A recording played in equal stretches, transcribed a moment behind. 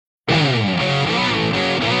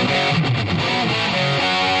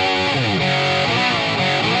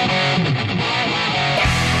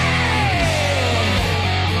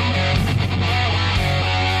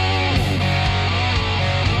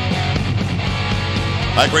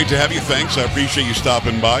Hi, great to have you. Thanks. I appreciate you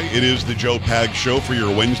stopping by. It is the Joe Pag Show for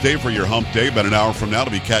your Wednesday, for your hump day. About an hour from now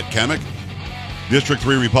to be Kat Kamek, District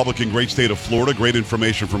 3 Republican, great state of Florida. Great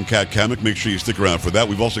information from Kat Kamek. Make sure you stick around for that.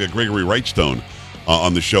 We've also got Gregory Wrightstone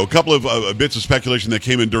on the show. A couple of bits of speculation that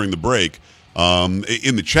came in during the break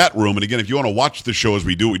in the chat room. And again, if you want to watch the show as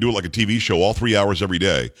we do it like a TV show all 3 hours every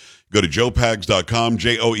day. Go to joepags.com,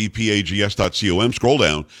 joepags.com. Scroll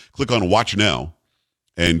down, click on Watch Now.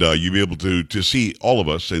 And you'll be able to see all of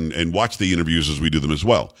us and watch the interviews as we do them as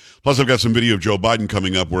well. Plus, I've got some video of Joe Biden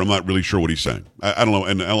coming up where I'm not really sure what he's saying. I don't know,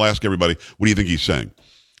 and I'll ask everybody, what do you think he's saying?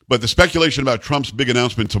 But the speculation about Trump's big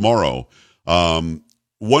announcement tomorrow,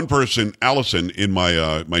 one person, Allison, in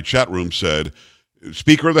my chat room said,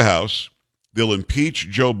 Speaker of the House, they'll impeach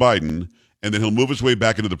Joe Biden, and then he'll move his way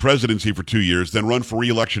back into the presidency for 2 years, then run for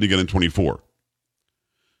re-election again in 24.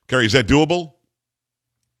 Carrie, is that doable?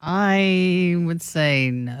 I would say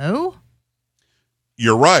no.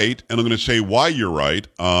 You're right, and I'm going to say why you're right.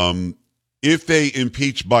 If they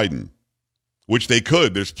impeach Biden, which they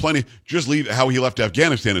could, there's plenty, just leave how he left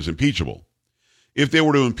Afghanistan as impeachable. If they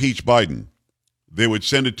were to impeach Biden, they would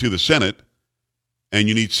send it to the Senate, and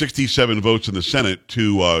you need 67 votes in the Senate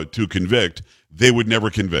to convict. They would never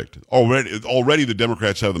convict. Already the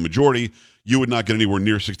Democrats have the majority. You would not get anywhere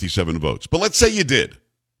near 67 votes. But let's say you did.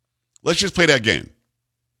 Let's just play that game.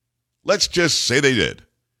 Let's just say they did.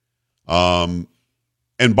 And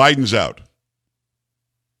Biden's out.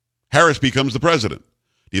 Harris becomes the president.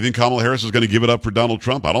 Do you think Kamala Harris is going to give it up for Donald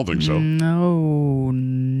Trump? I don't think so. No,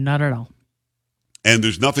 not at all. And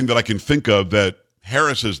there's nothing that I can think of that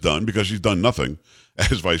Harris has done, because she's done nothing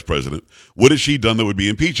as vice president. What has she done that would be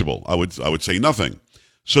impeachable? I would say nothing.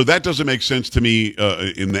 So that doesn't make sense to me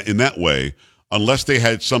in that way, unless they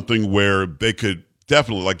had something where they could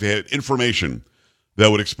definitely, like they had information that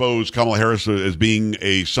would expose Kamala Harris as being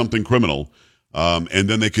a something criminal, and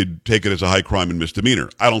then they could take it as a high crime and misdemeanor.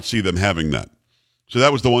 I don't see them having that. So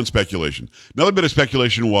that was the one speculation. Another bit of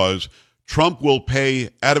speculation was Trump will pay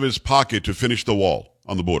out of his pocket to finish the wall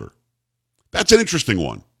on the border. That's an interesting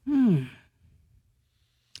one.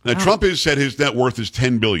 Now, Trump has said his net worth is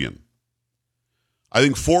 $10 billion. I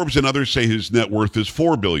think Forbes and others say his net worth is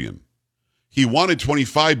 $4 billion. He wanted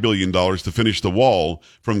 $25 billion to finish the wall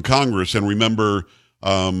from Congress. And remember,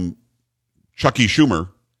 Chucky Schumer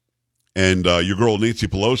and your girl Nancy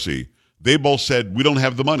Pelosi, they both said, we don't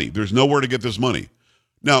have the money. There's nowhere to get this money.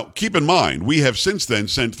 Now, keep in mind, we have since then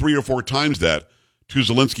sent 3 or 4 times that to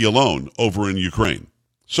Zelensky alone over in Ukraine.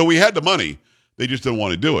 So we had the money. They just didn't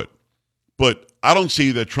want to do it. But I don't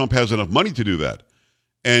see that Trump has enough money to do that.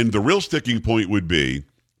 And the real sticking point would be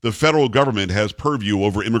the federal government has purview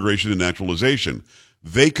over immigration and naturalization.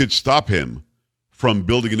 They could stop him from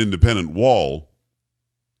building an independent wall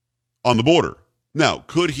on the border. Now,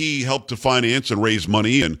 could he help to finance and raise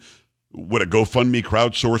money and would a GoFundMe,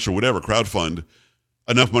 crowdsource, or whatever, crowdfund,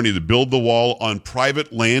 enough money to build the wall on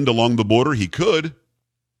private land along the border? He could.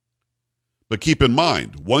 But keep in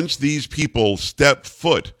mind, once these people step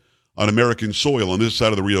foot on American soil on this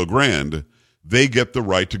side of the Rio Grande, they get the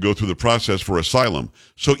right to go through the process for asylum.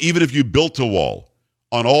 So even if you built a wall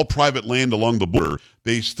on all private land along the border,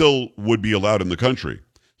 they still would be allowed in the country.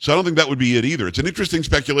 So I don't think that would be it either. It's an interesting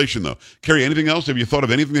speculation, though. Carrie, anything else? Have you thought of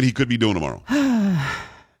anything that he could be doing tomorrow?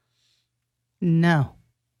 No.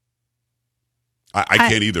 I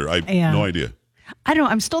can't either. I have no idea. I don't know.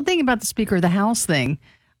 I'm still thinking about the Speaker of the House thing.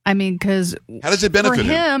 I mean, because how does it benefit for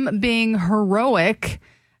him being heroic,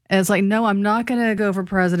 it's like, no, I'm not going to go for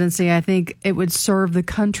presidency. I think it would serve the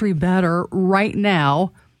country better right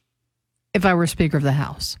now if I were Speaker of the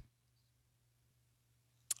House.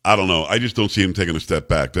 I don't know. I just don't see him taking a step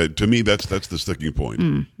back. To me, that's the sticking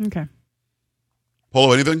point. Okay.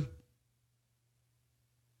 Paulo, anything?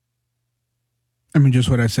 I mean, just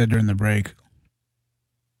what I said during the break.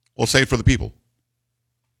 Well, say it for the people.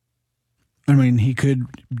 I mean, he could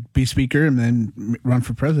be speaker and then run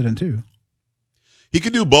for president, too. He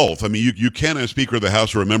could do both. I mean, you can, as Speaker of the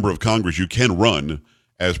House or a member of Congress, you can run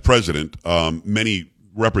as president. Many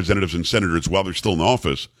representatives and senators, while they're still in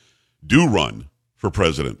office, do run for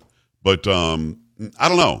president. But I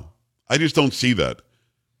don't know. I just don't see that.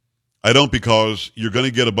 I don't, because you're going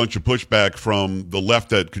to get a bunch of pushback from the left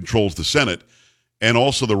that controls the Senate and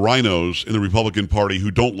also the rhinos in the Republican Party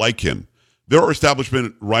who don't like him. There are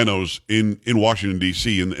establishment rhinos in Washington,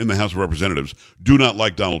 D.C., in the House of Representatives, do not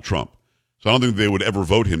like Donald Trump. So I don't think they would ever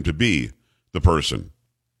vote him to be the person.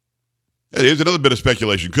 Here's another bit of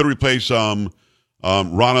speculation. Could replace Ronna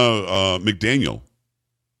McDaniel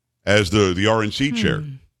as the RNC chair.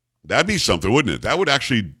 That'd be something, wouldn't it? That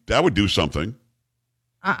would do something.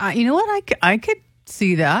 You know what? I could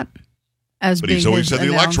see that. as but being he's always his had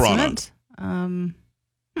the electron on. announcement.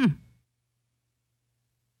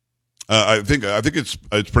 I think it's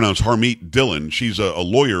pronounced Harmeet Dillon. She's a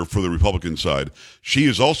lawyer for the Republican side. She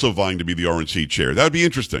is also vying to be the RNC chair. That would be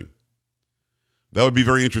interesting. That would be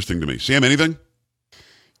very interesting to me. Sam, anything?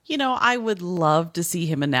 I would love to see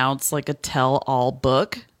him announce like a tell-all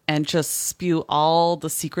book and just spew all the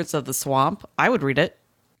secrets of the swamp. I would read it.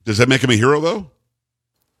 Does that make him a hero, though?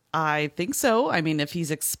 I think so. I mean, if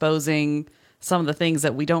he's exposing some of the things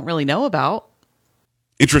that we don't really know about.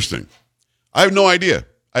 Interesting. I have no idea.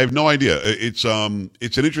 It's an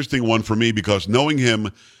interesting one for me because knowing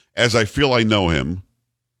him as I feel I know him,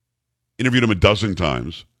 interviewed him a dozen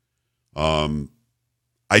times.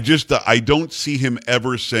 I don't see him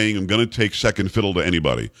ever saying, I'm going to take second fiddle to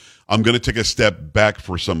anybody. I'm going to take a step back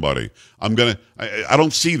for somebody. I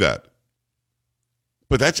don't see that.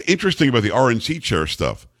 But that's interesting about the RNC chair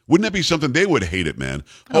stuff. Wouldn't that be something they would hate it, man?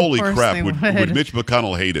 Holy crap, would Mitch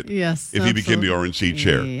McConnell hate it? Yes, if he became the RNC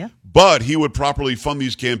chair. Yeah. But he would properly fund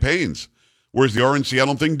these campaigns, whereas the RNC I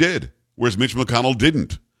don't think did, whereas Mitch McConnell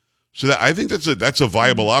didn't. So I think that's a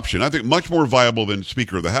viable option. I think much more viable than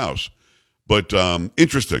Speaker of the House. But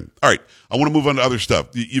interesting. All right, I want to move on to other stuff.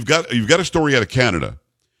 You've got a story out of Canada,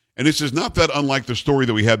 and this is not that unlike the story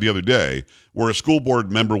that we had the other day, where a school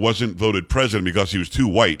board member wasn't voted president because he was too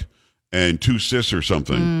white and too cis or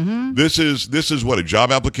something. Mm-hmm. This is what, a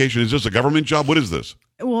job application? Is this a government job? What is this?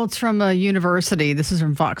 Well, it's from a university. This is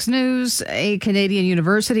from Fox News. A Canadian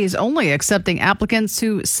university is only accepting applicants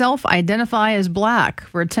who self-identify as Black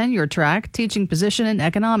for a tenure track teaching position in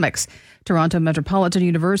economics. Toronto Metropolitan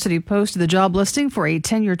University posted the job listing for a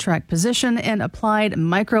tenure track position in applied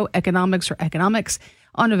microeconomics or economics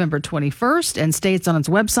on November 21st and states on its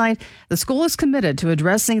website, the school is committed to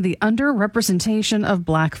addressing the underrepresentation of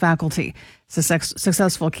Black faculty.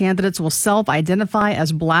 Successful candidates will self-identify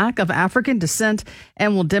as Black of African descent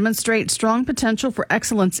and will demonstrate strong potential for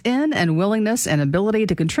excellence in and willingness and ability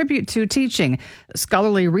to contribute to teaching,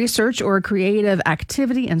 scholarly research, or creative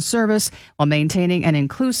activity and service while maintaining an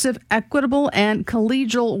inclusive, equitable, and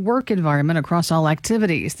collegial work environment across all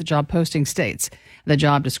activities, the job posting states. The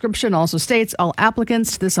job description also states all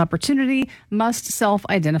applicants to this opportunity must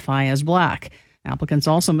self-identify as Black. Applicants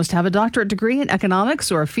also must have a doctorate degree in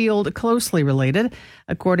economics or a field closely related.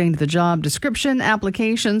 According to the job description,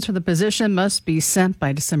 applications for the position must be sent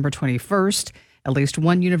by December 21st. At least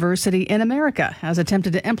one university in America has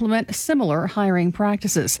attempted to implement similar hiring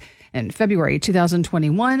practices. In February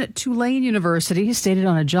 2021, Tulane University stated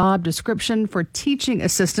on a job description for teaching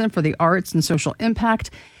assistant for the arts and social impact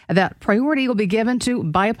that priority will be given to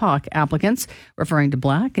BIPOC applicants, referring to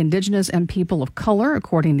Black, Indigenous, and people of color,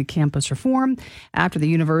 according to Campus Reform. After the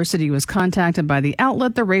university was contacted by the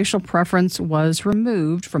outlet, the racial preference was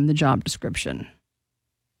removed from the job description.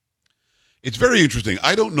 It's very interesting.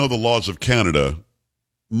 I don't know the laws of Canada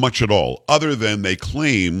much at all, other than they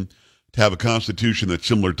claim to have a constitution that's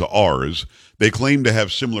similar to ours. They claim to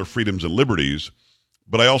have similar freedoms and liberties.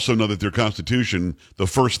 But I also know that their constitution, the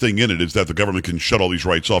first thing in it is that the government can shut all these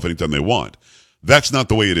rights off anytime they want. That's not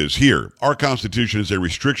the way it is here. Our constitution is a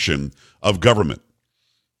restriction of government.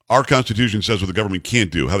 Our constitution says what the government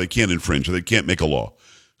can't do, how they can't infringe, how they can't make a law.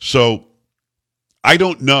 So I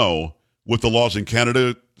don't know what the laws in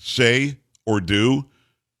Canada say or do,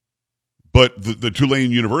 but the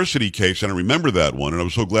Tulane University case, and I remember that one, and I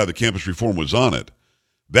was so glad the Campus Reform was on it,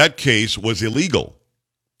 that case was illegal.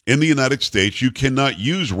 In the United States, you cannot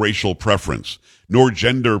use racial preference, nor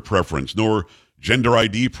gender preference, nor gender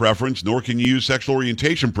ID preference, nor can you use sexual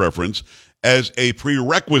orientation preference as a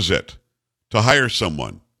prerequisite to hire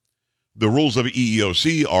someone. The rules of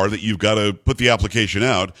EEOC are that you've got to put the application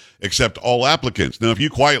out, accept all applicants. Now, if you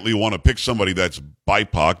quietly want to pick somebody that's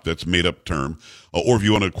BIPOC, that's a made-up term, or if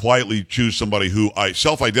you want to quietly choose somebody who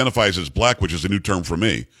self-identifies as Black, which is a new term for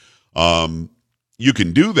me, you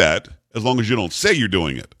can do that as long as you don't say you're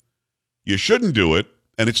doing it. You shouldn't do it,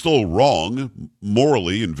 and it's still wrong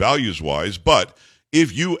morally and values-wise, but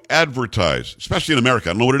if you advertise, especially in America,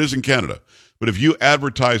 I don't know what it is in Canada, but if you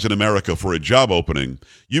advertise in America for a job opening,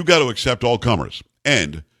 you've got to accept all comers.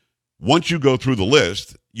 And once you go through the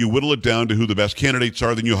list, you whittle it down to who the best candidates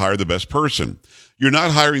are, then you hire the best person. You're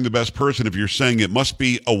not hiring the best person if you're saying it must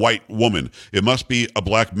be a white woman, it must be a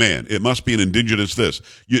Black man, it must be an Indigenous this.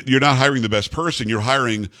 You're not hiring the best person. You're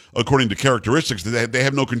hiring according to characteristics that they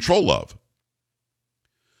have no control of.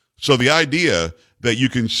 So the idea that you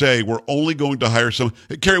can say we're only going to hire someone.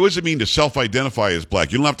 Carrie, what does it mean to self-identify as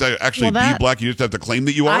Black? You don't have to actually be Black. You just have to claim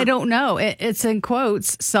that you are? I don't know. It's in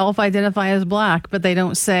quotes, self-identify as Black, but they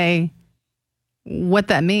don't say what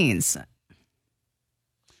that means.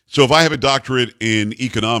 So if I have a doctorate in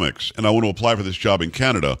economics and I want to apply for this job in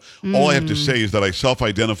Canada, all I have to say is that I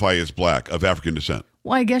self-identify as black of African descent.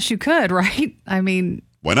 Well, I guess you could, right? I mean,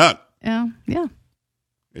 Why not? yeah.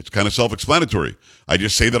 It's kind of self-explanatory. I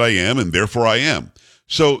just say that I am, and therefore I am.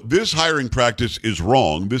 So this hiring practice is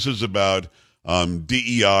wrong. This is about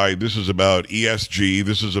DEI. This is about ESG.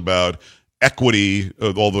 This is about equity,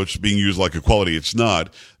 although it's being used like equality. It's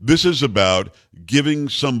not. This is about giving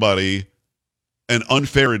somebody an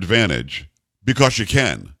unfair advantage because you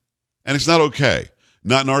can. And it's not okay.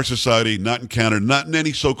 Not in our society, not in Canada, not in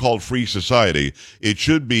any so-called free society. It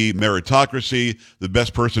should be meritocracy, the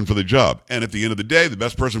best person for the job. And at the end of the day, the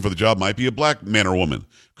best person for the job might be a black man or woman.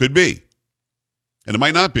 Could be. And it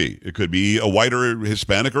might not be. It could be a white or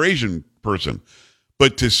Hispanic or Asian person.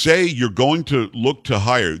 But to say you're going to look to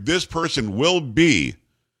hire, this person will be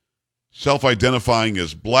self-identifying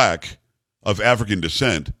as black of African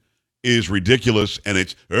descent is ridiculous, and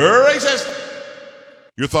it's racist.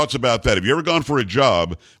 Your thoughts about that? Have you ever gone for a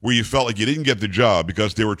job where you felt like you didn't get the job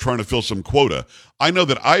because they were trying to fill some quota? I know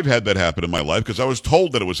that I've had that happen in my life because I was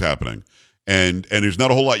told that it was happening, and there's not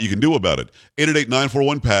a whole lot you can do about it.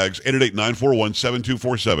 888-941-PAGS,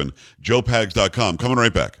 888-941-7247, joepags.com. Coming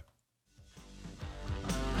right back.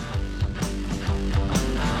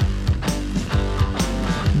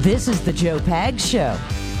 This is the Joe Pags Show.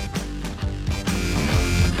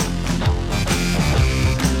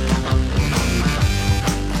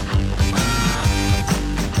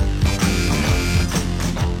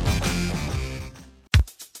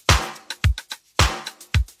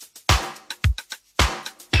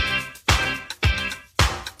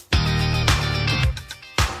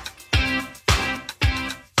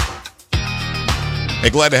 Hey,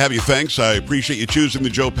 glad to have you. Thanks. I appreciate you choosing the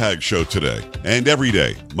Joe Pags Show today and every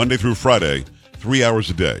day, Monday through Friday, 3 hours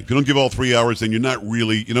a day. If you don't give all 3 hours, then you're not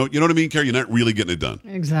really, you know what I mean, Carrie? You're not really getting it done.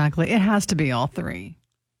 Exactly. It has to be all three.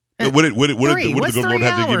 Would the good What's Lord 3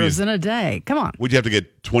 have to give hours you? in a day? Come on. Would you have to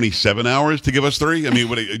get 27 hours to give us 3? I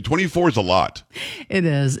mean, 24 is a lot. It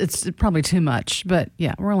is. It's probably too much. But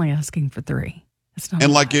yeah, we're only asking for 3. It's not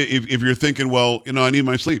And a like lot. if you're thinking, well, I need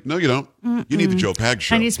my sleep. No, you don't. You need the Joe Pags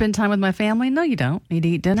Show. I need to spend time with my family. No, you don't. Need to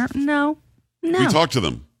eat dinner. No. We talk to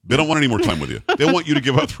them. They don't want any more time with you. They want you to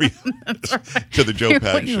give up 3 hours to the Joe They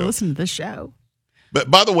Pags want you to Show. listen to the show.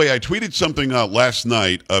 But by the way, I tweeted something out last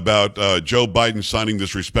night about Joe Biden signing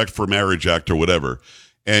this Respect for Marriage Act or whatever.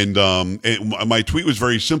 And my tweet was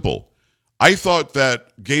very simple. I thought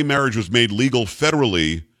that gay marriage was made legal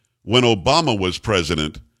federally when Obama was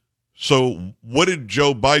president. So what did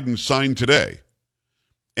Joe Biden sign today?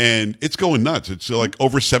 And it's going nuts. It's like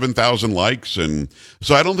over 7,000 likes. And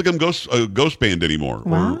so I don't think I'm ghost banned anymore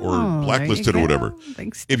Wow, or blacklisted there or you whatever. go.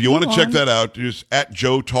 Thanks, If you want to check Elon. that out, just at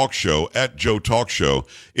Joe Talk Show, at Joe Talk Show.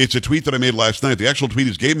 It's a tweet that I made last night. The actual tweet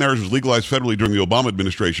is gay marriage was legalized federally during the Obama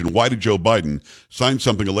administration. Why did Joe Biden sign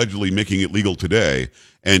something allegedly making it legal today?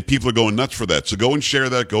 And people are going nuts for that. So go and share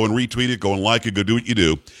that. Go and retweet it. Go and like it. Go do what you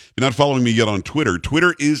do. If you're not following me yet on Twitter,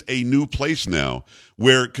 Twitter is a new place now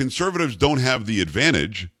where conservatives don't have the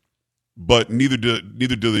advantage, but neither do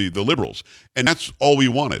the liberals. And that's all we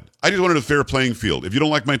wanted. I just wanted a fair playing field. If you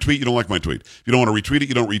don't like my tweet, you don't like my tweet. If you don't want to retweet it,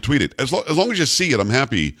 you don't retweet it. As long as you see it, I'm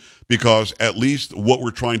happy because at least what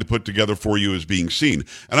we're trying to put together for you is being seen.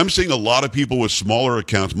 And I'm seeing a lot of people with smaller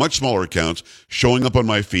accounts, much smaller accounts, showing up on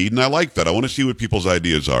my feed, and I like that. I want to see what people's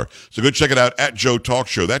ideas are. So go check it out at Joe Talk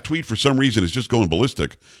Show. That tweet, for some reason, is just going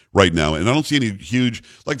ballistic right now. And I don't see any huge,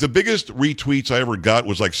 like the biggest retweets I ever got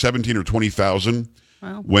was like 17 or 20,000.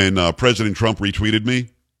 Wow. When President Trump retweeted me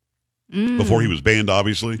before he was banned,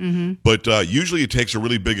 obviously. Mm-hmm. But usually it takes a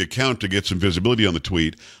really big account to get some visibility on the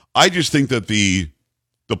tweet. I just think that the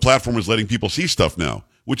platform is letting people see stuff now,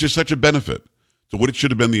 which is such a benefit. So what it should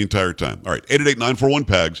have been the entire time. All right,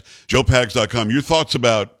 888-941-PAGS, joepags.com. Your thoughts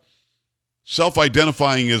about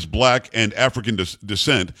self-identifying as black and African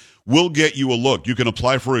descent will get you a look. You can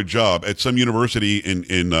apply for a job at some university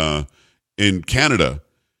in Canada,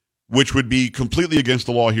 which would be completely against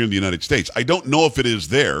the law here in the United States. I don't know if it is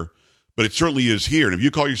there, but it certainly is here. And if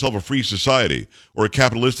you call yourself a free society or a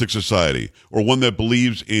capitalistic society or one that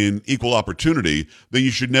believes in equal opportunity, then you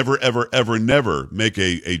should never, ever, ever, never make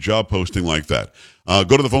a job posting like that.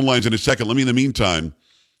 Go to the phone lines in a second. Let me, in the meantime,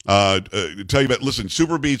 tell you about, listen,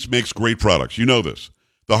 Super Beets makes great products. You know this.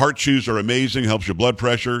 The Heart Chews are amazing. Helps your blood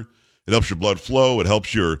pressure. It helps your blood flow. It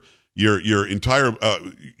helps your entire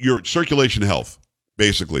your circulation health.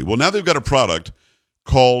 Basically. Well, now they've got a product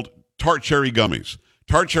called Tart Cherry Gummies.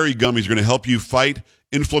 Tart Cherry Gummies are going to help you fight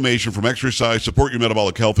inflammation from exercise, support your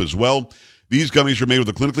metabolic health as well. These gummies are made with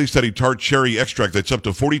a clinically studied tart cherry extract that's up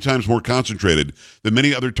to 40 times more concentrated than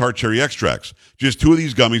many other tart cherry extracts. Just 2 of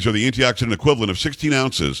these gummies are the antioxidant equivalent of 16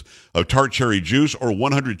 ounces of tart cherry juice or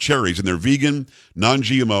 100 cherries, and they're vegan,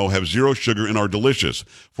 non-GMO, have 0 sugar, and are delicious.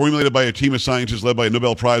 Formulated by a team of scientists led by a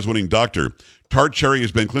Nobel Prize-winning doctor, tart cherry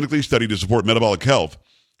has been clinically studied to support metabolic health.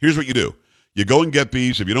 Here's what you do. You go and get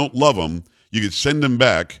these. If you don't love them, you can send them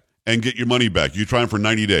back and get your money back. You try them for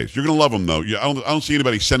 90 days. You're going to love them, though. I don't see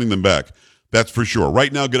anybody sending them back. That's for sure.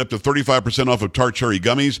 Right now, get up to 35% off of Tart Cherry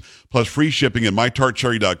gummies, plus free shipping at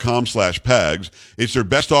mytartcherry.com/pags. It's their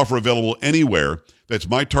best offer available anywhere. That's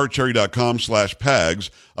mytartcherry.com/pags,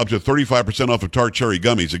 up to 35% off of Tart Cherry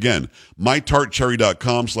gummies. Again,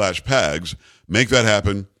 mytartcherry.com/pags. Make that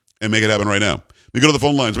happen, and make it happen right now. We go to the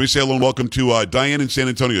phone lines. Let me say hello and welcome to Diane in San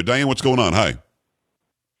Antonio. Diane, what's going on? Hi.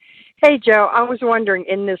 Hey, Joe, I was wondering,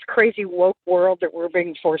 in this crazy woke world that we're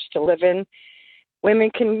being forced to live in,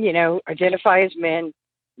 women can, identify as men.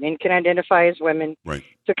 Men can identify as women. Right.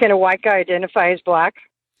 So can a white guy identify as black?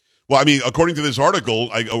 Well, I mean, according to this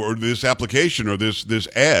article or this application or this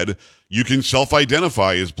ad, you can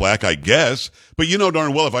self-identify as black, I guess. But you know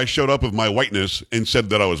darn well if I showed up with my whiteness and said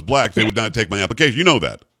that I was black, they would not take my application. You know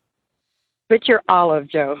that. But you're olive,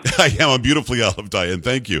 Joe. I am. I'm beautifully olive, Diane.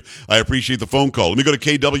 Thank you. I appreciate the phone call. Let me go to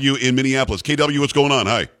KW in Minneapolis. KW, what's going on?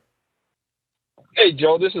 Hi. Hey,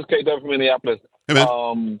 Joe, this is KW from Minneapolis. Hey,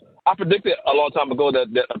 man. I predicted a long time ago that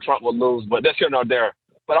Trump would lose, but that's here nor there.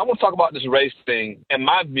 But I want to talk about this race thing. In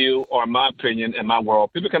my view, or in my opinion, in my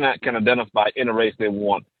world, people can identify any race they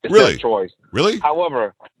want. It's Really? their choice. Really?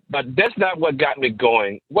 However, but that's not what got me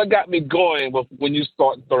going. What got me going was when you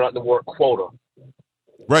start throwing out the word quota.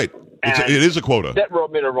 Right. It is a quota. That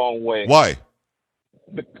rubbed me the wrong way. Why?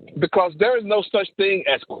 Because there is no such thing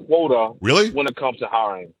as quota Really? when it comes to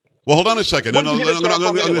hiring. Well, hold on a second. What did you get I'm started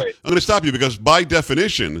from anyway? going to stop you because by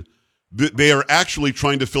definition, they are actually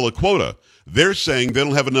trying to fill a quota. They're saying they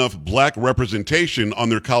don't have enough black representation on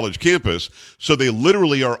their college campus, so they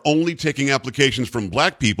literally are only taking applications from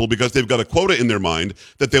black people because they've got a quota in their mind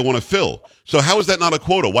that they want to fill. So how is that not a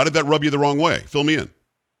quota? Why did that rub you the wrong way? Fill me in.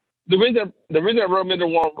 The reason it rubbed me the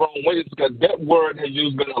wrong way is because that word has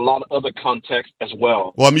used in a lot of other contexts as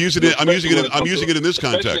well. Well, I'm using it in this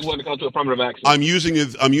context. Especially when it comes to affirmative action. I'm using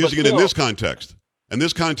it in this context. In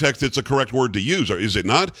this context, it's a correct word to use, or is it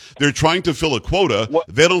not? They're trying to fill a quota.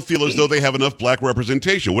 They don't feel as though they have enough black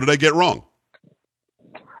representation. What did I get wrong?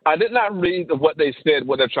 I did not read what they said,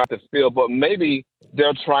 what they're trying to fill, but maybe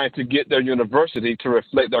they're trying to get their university to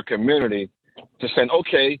reflect their community, to saying,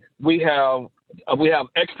 okay, we have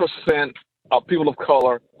X percent of people of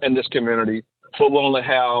color in this community, but we only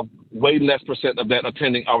have way less percent of that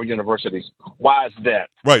attending our universities. Why is that?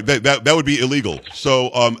 Right, that would be illegal. So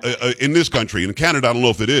in this country, in Canada, I don't know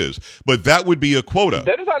if it is, but that would be a quota.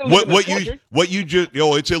 That is not illegal in this country.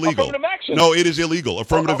 It's illegal. Affirmative action. No, it is illegal.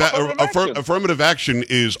 Affirmative action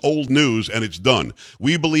is old news and it's done.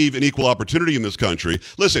 We believe in equal opportunity in this country.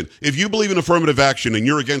 Listen, if you believe in affirmative action and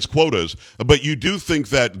you're against quotas, but you do think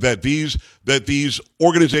that these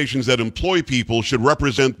organizations that employ people should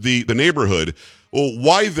represent the neighborhood, well,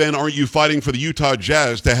 why then aren't you fighting for the Utah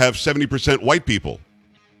Jazz to have 70% white people?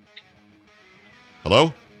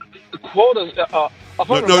 Hello? Quotas. No.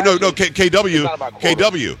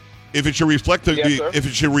 KW. If it should reflect if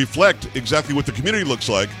it should reflect exactly what the community looks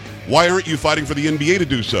like, why aren't you fighting for the NBA to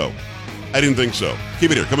do so? I didn't think so.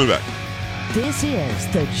 Keep it here. Coming back. This is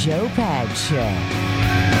the Joe Pags Show.